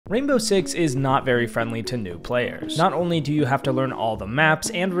Rainbow Six is not very friendly to new players. Not only do you have to learn all the maps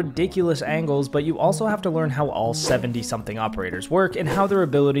and ridiculous angles, but you also have to learn how all 70-something operators work and how their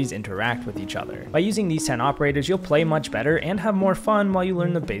abilities interact with each other. By using these 10 operators, you'll play much better and have more fun while you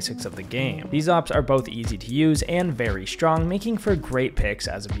learn the basics of the game. These ops are both easy to use and very strong, making for great picks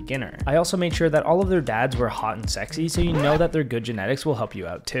as a beginner. I also made sure that all of their dads were hot and sexy, so you know that their good genetics will help you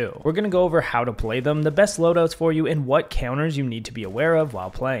out too. We're gonna go over how to play them, the best loadouts for you, and what counters you need to be aware of while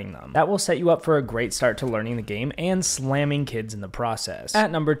playing them. That will set you up for a great start to learning the game and slamming kids in the process.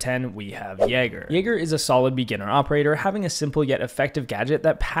 At number 10, we have Jaeger. Jaeger is a solid beginner operator, having a simple yet effective gadget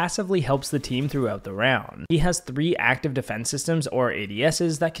that passively helps the team throughout the round. He has 3 active defense systems, or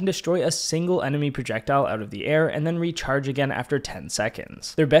ADSs, that can destroy a single enemy projectile out of the air and then recharge again after 10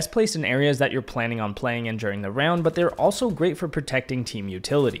 seconds. They're best placed in areas that you're planning on playing in during the round, but they're also great for protecting team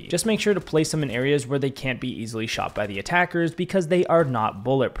utility. Just make sure to place them in areas where they can't be easily shot by the attackers because they are not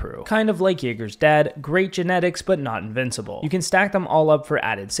bulletproof. Kind of like Jaeger's dad, great genetics but not invincible. You can stack them all up for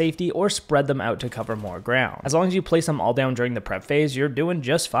added safety or spread them out to cover more ground. As long as you place them all down during the prep phase, you're doing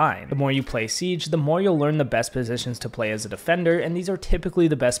just fine. The more you play Siege, the more you'll learn the best positions to play as a defender, and these are typically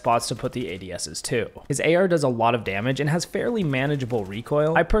the best spots to put the ADSs too. His AR does a lot of damage and has fairly manageable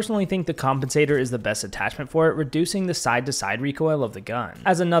recoil. I personally think the compensator is the best attachment for it, reducing the side-to-side recoil of the gun.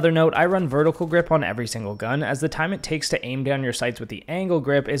 As another note, I run vertical grip on every single gun, as the time it takes to aim down your sights with the angle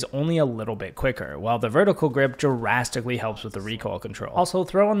grip is only a little bit quicker, while the vertical grip drastically helps with the recoil control. Also,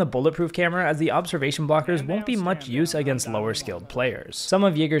 throw on the bulletproof camera, as the observation blockers won't be much use against lower skilled players. Some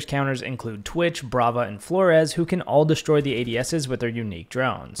of Jaeger's counters include Twitch, Brava, and Flores, who can all destroy the ADSs with their unique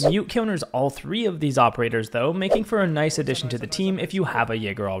drones. Mute counters all 3 of these operators though, making for a nice addition to the team if you have a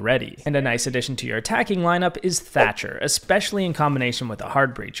Jaeger already. And a nice addition to your attacking lineup is Thatcher, especially in combination with a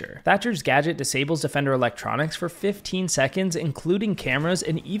Hard Breacher. Thatcher's gadget disables defender electronics for 15 seconds, including cameras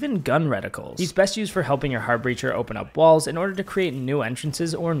and even gun reticles. He's best used for helping your Hard Breacher open up walls in order to create new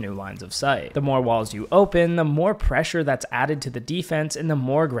entrances or new lines of sight. The more walls you open, the more pressure that's added to the defense and the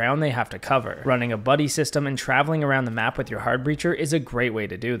more ground they have to cover. Running a buddy system and traveling around the map with your Hard Breacher is a great way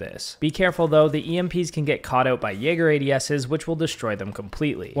to do this. Be careful though, the EMPs can get caught out by Jaeger ADSs, which will destroy them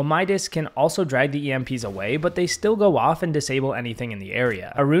completely. Well, my discs can also drag the EMPs away, but they still go off and disable anything in the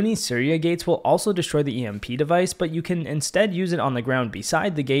area. Aruni's Surya gates will also destroy the EMP device, but you can instead use it on the ground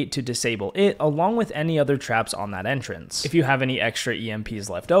beside the gate to disable it, along with any other traps on that entrance. If you have any extra EMPs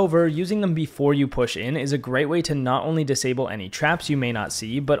left over, using them before you push in is a great way to not only disable any traps you may not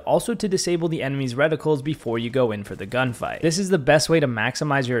see, but also to disable the enemy's reticles before you go in for the gunfight. This is the best way to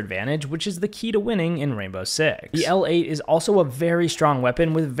maximize your advantage, which is the key to winning in Rainbow Six. The L8 is also a very strong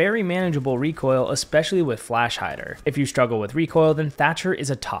weapon with very manageable recoil, especially with Flash Hider. If you struggle with recoil, then Thatcher is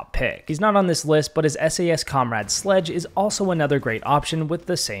a top pick. He's not on this list, but his SAS comrade Sledge is also another great option with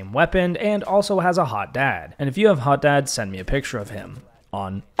the same weapon and also has a hot dad. And if you have hot dads, send me a picture of him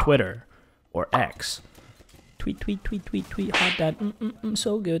on Twitter or X. Tweet, tweet, tweet, tweet, tweet, hot dad,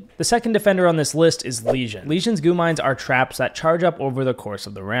 so good. The second defender on this list is Lesion. Lesion's goo mines are traps that charge up over the course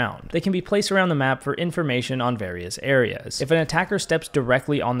of the round. They can be placed around the map for information on various areas. If an attacker steps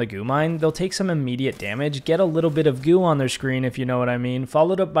directly on the goo mine, they'll take some immediate damage, get a little bit of goo on their screen if you know what I mean,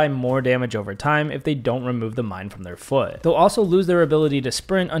 followed up by more damage over time if they don't remove the mine from their foot. They'll also lose their ability to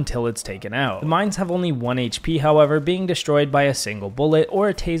sprint until it's taken out. The mines have only 1 HP, however, being destroyed by a single bullet or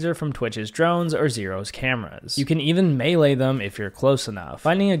a taser from Twitch's drones or Zero's cameras. You can even melee them if you're close enough.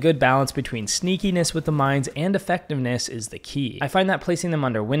 Finding a good balance between sneakiness with the mines and effectiveness is the key. I find that placing them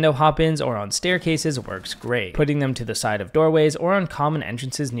under window hop-ins or on staircases works great. Putting them to the side of doorways or on common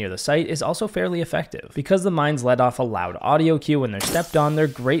entrances near the site is also fairly effective. Because the mines let off a loud audio cue when they're stepped on, they're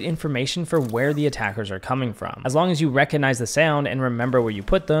great information for where the attackers are coming from. As long as you recognize the sound and remember where you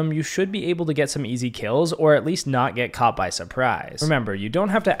put them, you should be able to get some easy kills or at least not get caught by surprise. Remember, you don't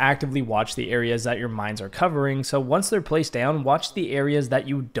have to actively watch the areas that your mines are covering, so once they're placed down, watch the areas that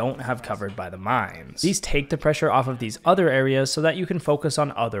you don't have covered by the mines. These take the pressure off of these other areas so that you can focus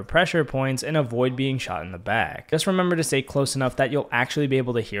on other pressure points and avoid being shot in the back. Just remember to stay close enough that you'll actually be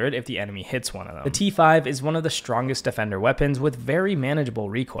able to hear it if the enemy hits one of them. The T5 is one of the strongest defender weapons with very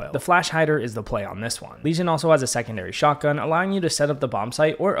manageable recoil. The Flash Hider is the play on this one. Lesion also has a secondary shotgun, allowing you to set up the bomb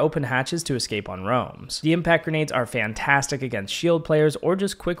site or open hatches to escape on roams. The impact grenades are fantastic against shield players or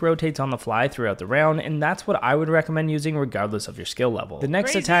just quick rotates on the fly throughout the round, and that's what what I would recommend using regardless of your skill level. The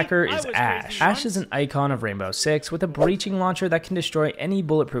next attacker is Ash. Ash is an icon of Rainbow Six with a breaching launcher that can destroy any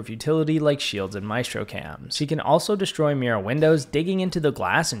bulletproof utility like shields and maestro cams. She can also destroy mirror windows, digging into the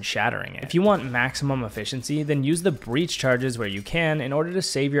glass and shattering it. If you want maximum efficiency, then use the breach charges where you can in order to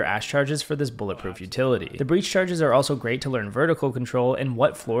save your Ash charges for this bulletproof utility. The breach charges are also great to learn vertical control and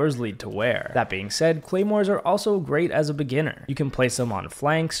what floors lead to where. That being said, claymores are also great as a beginner. You can place them on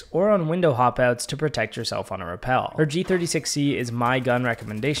flanks or on window hopouts to protect yourself on a rappel. Her G36C is my gun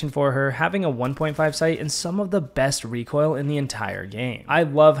recommendation for her, having a 1.5 sight and some of the best recoil in the entire game. I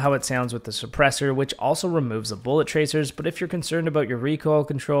love how it sounds with the suppressor, which also removes the bullet tracers, but if you're concerned about your recoil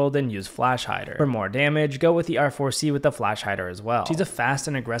control, then use Flash Hider. For more damage, go with the R4C with the Flash Hider as well. She's a fast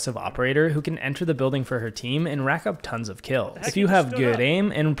and aggressive operator who can enter the building for her team and rack up tons of kills. If you have good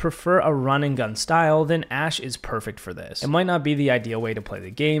aim and prefer a run and gun style, then Ash is perfect for this. It might not be the ideal way to play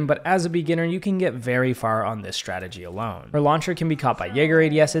the game, but as a beginner, you can get very far on this strategy alone. Her launcher can be caught by Jaeger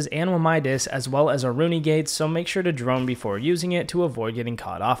ADSs and Wamidis, as well as Aruni gates, so make sure to drone before using it to avoid getting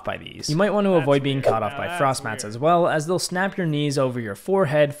caught off by these. You might want to avoid being caught off by frost mats as well, as they'll snap your knees over your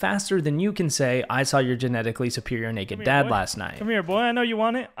forehead faster than you can say, "I saw your genetically superior naked dad last night." Come here, boy. I know you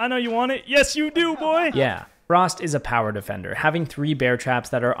want it. I know you want it. Yes, you do, boy. Yeah. Frost is a power defender, having 3 bear traps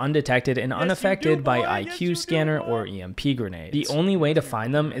that are undetected and unaffected by IQ scanner or EMP grenades. The only way to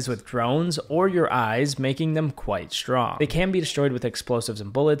find them is with drones or your eyes, making them quite strong. They can be destroyed with explosives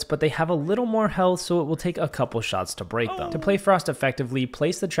and bullets, but they have a little more health, so it will take a couple shots to break them. To play Frost effectively,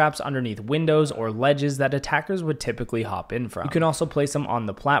 place the traps underneath windows or ledges that attackers would typically hop in from. You can also place them on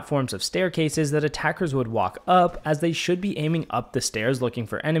the platforms of staircases that attackers would walk up, as they should be aiming up the stairs looking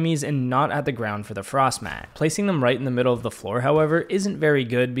for enemies and not at the ground for the frost mat. Placing them right in the middle of the floor, however, isn't very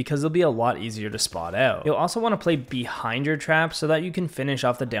good because they'll be a lot easier to spot out. You'll also want to play behind your traps so that you can finish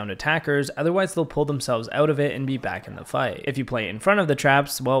off the downed attackers, otherwise they'll pull themselves out of it and be back in the fight. If you play in front of the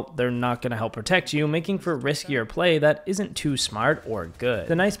traps, well, they're not going to help protect you, making for riskier play that isn't too smart or good.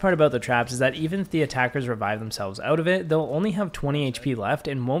 The nice part about the traps is that even if the attackers revive themselves out of it, they'll only have 20 HP left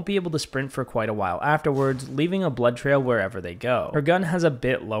and won't be able to sprint for quite a while afterwards, leaving a blood trail wherever they go. Her gun has a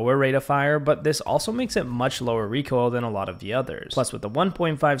bit lower rate of fire, but this also makes it much lower recoil than a lot of the others. Plus, with the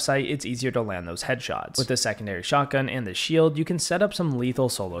 1.5 sight, it's easier to land those headshots. With the secondary shotgun and the shield, you can set up some lethal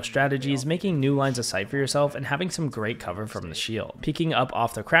solo strategies, making new lines of sight for yourself and having some great cover from the shield. Peeking up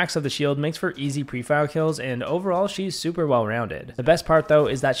off the cracks of the shield makes for easy pre-fire kills, and overall, she's super well rounded. The best part though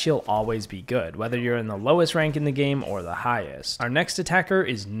is that she'll always be good, whether you're in the lowest rank in the game or the highest. Our next attacker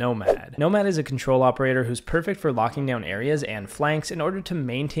is Nomad. Nomad is a control operator who's perfect for locking down areas and flanks in order to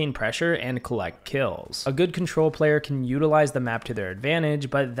maintain pressure and collect kills. A good control player can utilize the map to their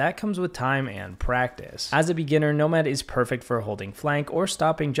advantage, but that comes with time and practice. As a beginner, Nomad is perfect for holding flank or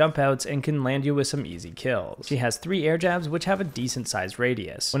stopping jump outs and can land you with some easy kills. She has 3 air jabs which have a decent sized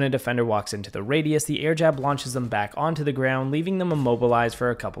radius. When a defender walks into the radius, the air jab launches them back onto the ground, leaving them immobilized for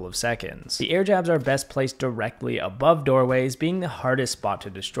a couple of seconds. The air jabs are best placed directly above doorways, being the hardest spot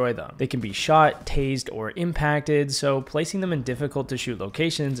to destroy them. They can be shot, tased, or impacted, so placing them in difficult to shoot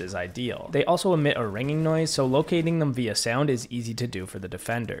locations is ideal. They also emit a ringing noise, so locating them via sound is easy to do for the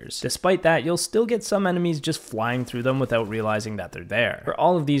defenders. Despite that, you'll still get some enemies just flying through them without realizing that they're there. For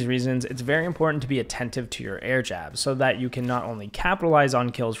all of these reasons, it's very important to be attentive to your air jabs so that you can not only capitalize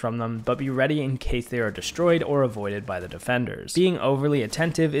on kills from them, but be ready in case they are destroyed or avoided by the defenders. Being overly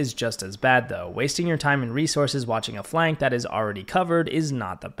attentive is just as bad though. Wasting your time and resources watching a flank that is already covered is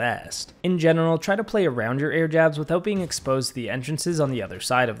not the best. In general, try to play around your air jabs without being exposed to the entrances on the other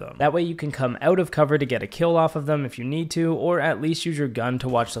side of them. That way you can come out of cover to get a kill off of them if you need to, or at least use your gun to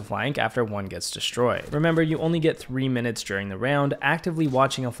watch the flank after one gets destroyed. Remember, you only get 3 minutes during the round. Actively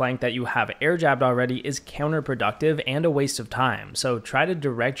watching a flank that you have air jabbed already is counterproductive and a waste of time, so try to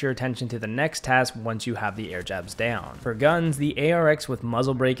direct your attention to the next task once you have the air jabs down. For guns, the ARX with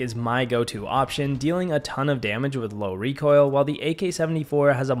muzzle brake is my go-to option, dealing a ton of damage with low recoil, while the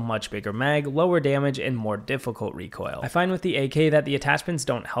AK-74 has a much bigger mag, lower damage, and more difficult recoil. I find with the AK that the attachments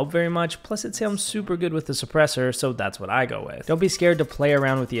don't help very much, plus it sounds super good with the suppressor, so that's what I go with. Don't be scared to play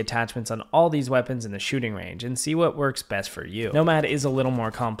around with the attachments on all these weapons in the shooting range and see what works best for you. Nomad is a little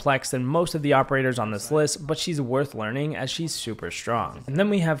more complex than most of the operators on this list, but she's worth learning as she's super strong. And then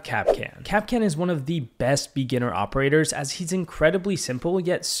we have Kapkan. Kapkan is one of the best beginner operators as he's incredibly simple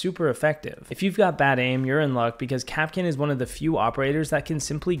yet super effective. If you've got bad aim, you're in luck because Kapkan is one of the few operators that can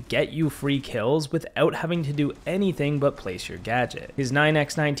simply get you free kills without having to do anything but place your gadget. His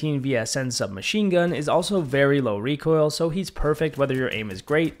 9x19 VSN submachine gun shotgun is also very low recoil, so he's perfect whether your aim is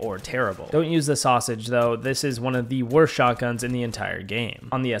great or terrible. Don't use the sausage though, this is one of the worst shotguns in the entire game.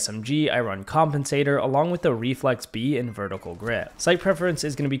 On the SMG, I run Compensator along with the Reflex B and Vertical Grip. Sight preference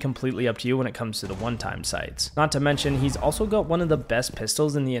is going to be completely up to you when it comes to the one-time sights. Not to mention, he's also got one of the best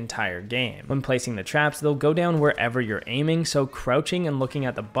pistols in the entire game. When placing the traps, they'll go down wherever you're aiming, so crouching and looking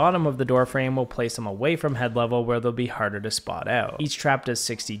at the bottom of the door frame will place them away from head level where they'll be harder to spot out. Each trap does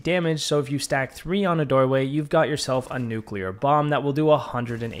 60 damage, so if you stack 3 on a doorway, you've got yourself a nuclear bomb that will do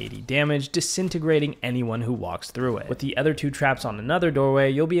 180 damage, disintegrating anyone who walks through it. With the other 2 traps on another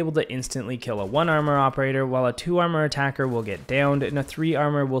doorway, you'll be able to instantly kill a 1 armor operator, while a 2 armor attacker will get downed and a 3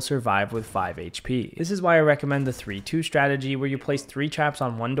 armor will survive with 5 HP. This is why I recommend the 3-2 strategy, where you place 3 traps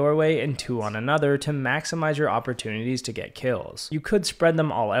on one doorway and 2 on another to maximize your opportunities to get kills. You could spread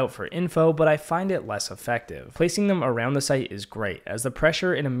them all out for info, but I find it less effective. Placing them around the site is great, as the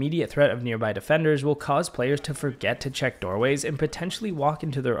pressure and immediate threat of nearby defenders will cause players to forget to check doorways and potentially walk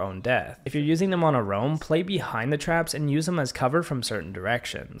into their own death. If you're using them on a roam, play behind the traps and use them as cover from certain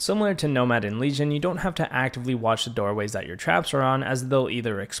directions. Similar to Nomad and Legion, you don't have to actively watch the doorways that your traps are on, as they'll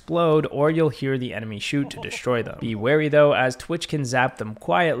either explode or you'll hear the enemy shoot to destroy them. Be wary though, as Twitch can zap them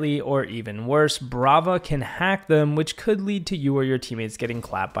quietly, or even worse, Brava can hack them, which could lead to you or your teammates getting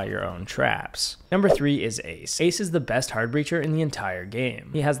clapped by your own traps. Number 3 is Ace. Ace is the best hard breacher in the entire game.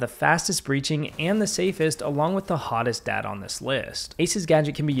 He has the fastest breaching and the safest, along with the hottest dad on this list. Ace's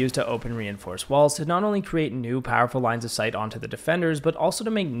gadget can be used to open reinforced walls to not only create new powerful lines of sight onto the defenders, but also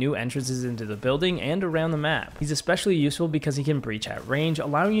to make new entrances into the building and around the map. He's especially useful because he can breach at range,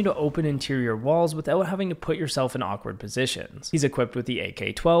 allowing you to open interior walls without having to put yourself in awkward positions. He's equipped with the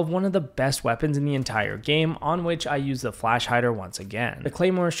AK-12, one of the best weapons in the entire game, on which I use the flash hider once again. The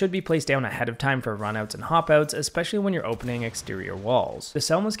Claymore should be placed down ahead of time for runouts and hopouts, especially when you're opening exterior walls. The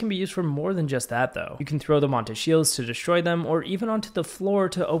Selmas can be used for more than just that though. You can throw them onto shields to destroy them, or even onto the floor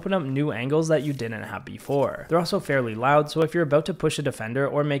to open up new angles that you didn't have before. They're also fairly loud, so if you're about to push a defender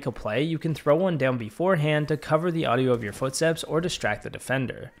or make a play, you can throw one down beforehand to cover the audio of your footsteps or distract the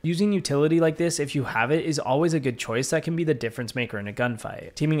defender. Using utility like this, if you have it, is always a good choice that can be the difference maker in a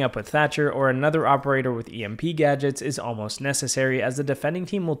gunfight. Teaming up with Thatcher or another operator with EMP gadgets is almost necessary, as the defending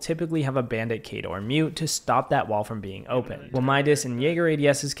team will typically have a bandit, Kate, or mute to stop that wall from being opened. While Midas and Jaeger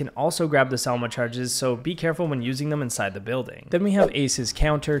ADSs can also grab the Selma charges, so be careful when using them inside the building. Then we have Ace's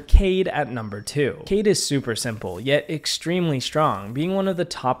counter, Cade, at number 2. Cade is super simple, yet extremely strong, being one of the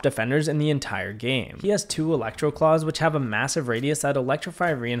top defenders in the entire game. He has 2 Electro Claws, which have a massive radius that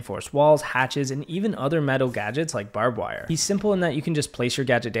electrify reinforced walls, hatches, and even other metal gadgets like barbed wire. He's simple in that you can just place your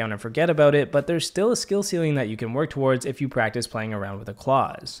gadget down and forget about it, but there's still a skill ceiling that you can work towards if you practice playing around with the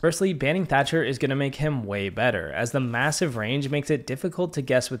claws. Firstly, banning Thatcher is going to make him way better, as the massive range makes it difficult to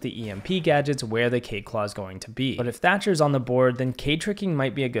guess with the EMP gadgets where the Cade Claw is going to be. But if Thatcher's on the board, then Cade tricking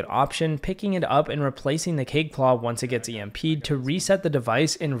might be a good option, picking it up and replacing the Cade Claw once it gets EMP'd to reset the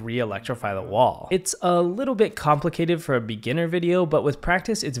device and re-electrify the wall. It's a little bit complicated for a beginner video, but with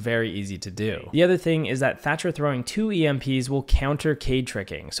practice it's very easy to do. The other thing is that Thatcher throwing 2 EMPs will counter Cade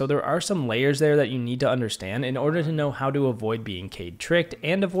tricking, so there are some layers there that you need to understand in order to know how to avoid being Cade tricked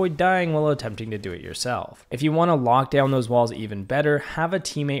and avoid dying while attempting to do it yourself. If you want to lock down those walls even better, have a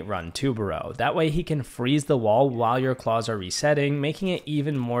teammate run Tubero. That way he can freeze the wall while your claws are resetting, making it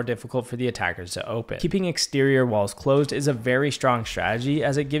even more difficult for the attackers to open. Keeping exterior walls closed is a very strong strategy,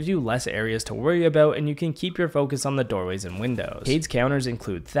 as it gives you less areas to worry about and you can keep your focus on the doorways and windows. Cade's counters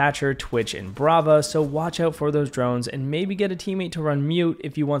include Thatcher, Twitch, and Brava, so watch out for those drones and maybe get a teammate to run mute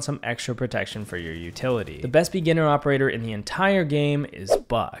if you want some extra protection for your utility. The best beginner operator in the entire game is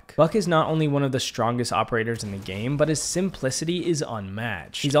Buck. Buck is not only one of the strongest operators in the game, but his simplicity is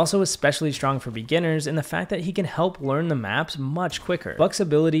unmatched. He's also especially strong for beginners in the fact that he can help learn the maps much quicker. Buck's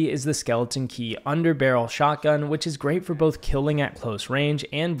ability is the skeleton key underbarrel shotgun, which is great for both killing at close range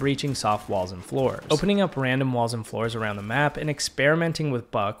and breaching soft walls and floors. Opening up random walls and floors around the map and experimenting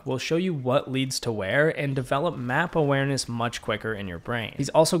with Buck will show you what leads to where and develop map awareness much quicker in your brain. He's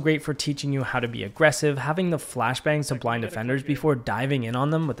also great for teaching you how to be aggressive, having the flashbangs to blind defenders before diving in on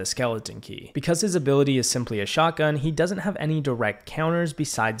them with the skeleton key. Because his ability is simply a shotgun, he doesn't have any direct counters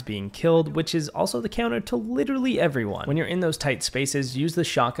besides being killed, which is also the counter to literally everyone. When you're in those tight spaces, use the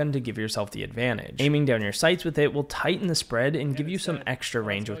shotgun to give yourself the advantage. Aiming down your sights with it will tighten the spread and give you some extra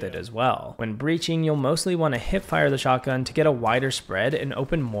range with it as well. When breaching, you'll mostly want to hip fire the shotgun to get a wider spread and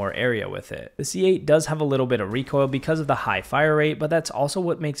open more area with it. The C8 does have a little bit of recoil because of the high fire rate, but that's also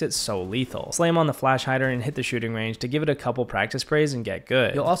what makes it so lethal. Slam on the flash hider and hit the shooting range to give it a couple practice sprays and get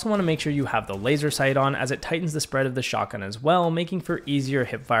good. You'll also want to make sure you have the laser sight on, as it tightens the spread of the shotgun as well, making for easier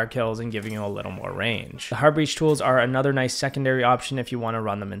hipfire kills and giving you a little more range. The Heartbreach tools are another nice secondary option if you want to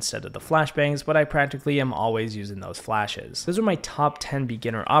run them instead of the flashbangs, but I practically am always using those flashes. Those are my top 10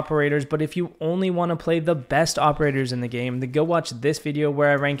 beginner operators, but if you only want to play the best operators in the game, then go watch this video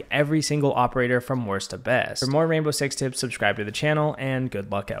where I rank every single operator from worst to best. For more Rainbow Six tips, subscribe to the channel, and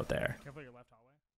good luck out there.